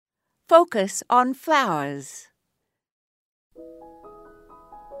focus on flowers.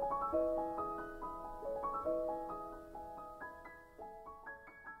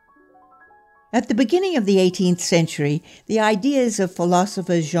 At the beginning of the 18th century, the ideas of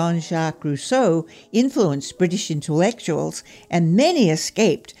philosopher Jean-Jacques Rousseau influenced British intellectuals, and many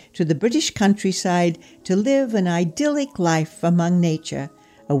escaped to the British countryside to live an idyllic life among nature,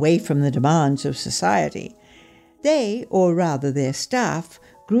 away from the demands of society. They, or rather their staff,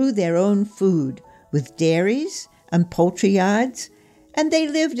 grew their own food, with dairies and poultry yards, and they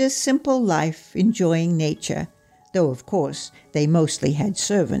lived a simple life enjoying nature, though of course they mostly had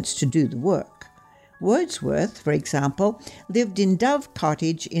servants to do the work. Wordsworth, for example, lived in Dove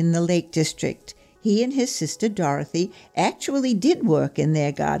Cottage in the Lake District. He and his sister Dorothy actually did work in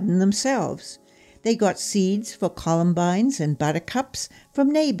their garden themselves. They got seeds for columbines and buttercups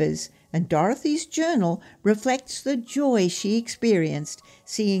from neighbors, and Dorothy's journal reflects the joy she experienced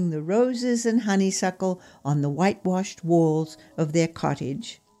seeing the roses and honeysuckle on the whitewashed walls of their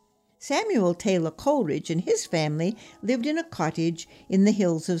cottage. Samuel Taylor Coleridge and his family lived in a cottage in the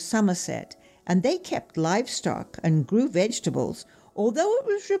hills of Somerset, and they kept livestock and grew vegetables, although it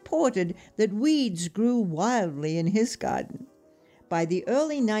was reported that weeds grew wildly in his garden. By the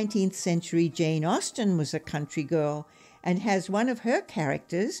early 19th century, Jane Austen was a country girl, and has one of her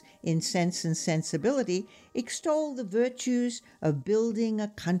characters, in Sense and Sensibility, extol the virtues of building a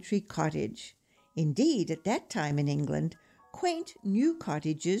country cottage. Indeed, at that time in England, quaint new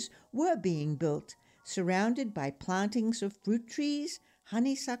cottages were being built, surrounded by plantings of fruit trees,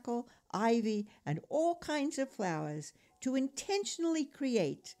 honeysuckle, ivy, and all kinds of flowers to intentionally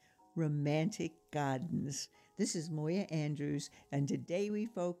create romantic gardens. This is Moya Andrews, and today we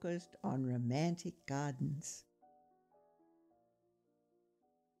focused on romantic gardens.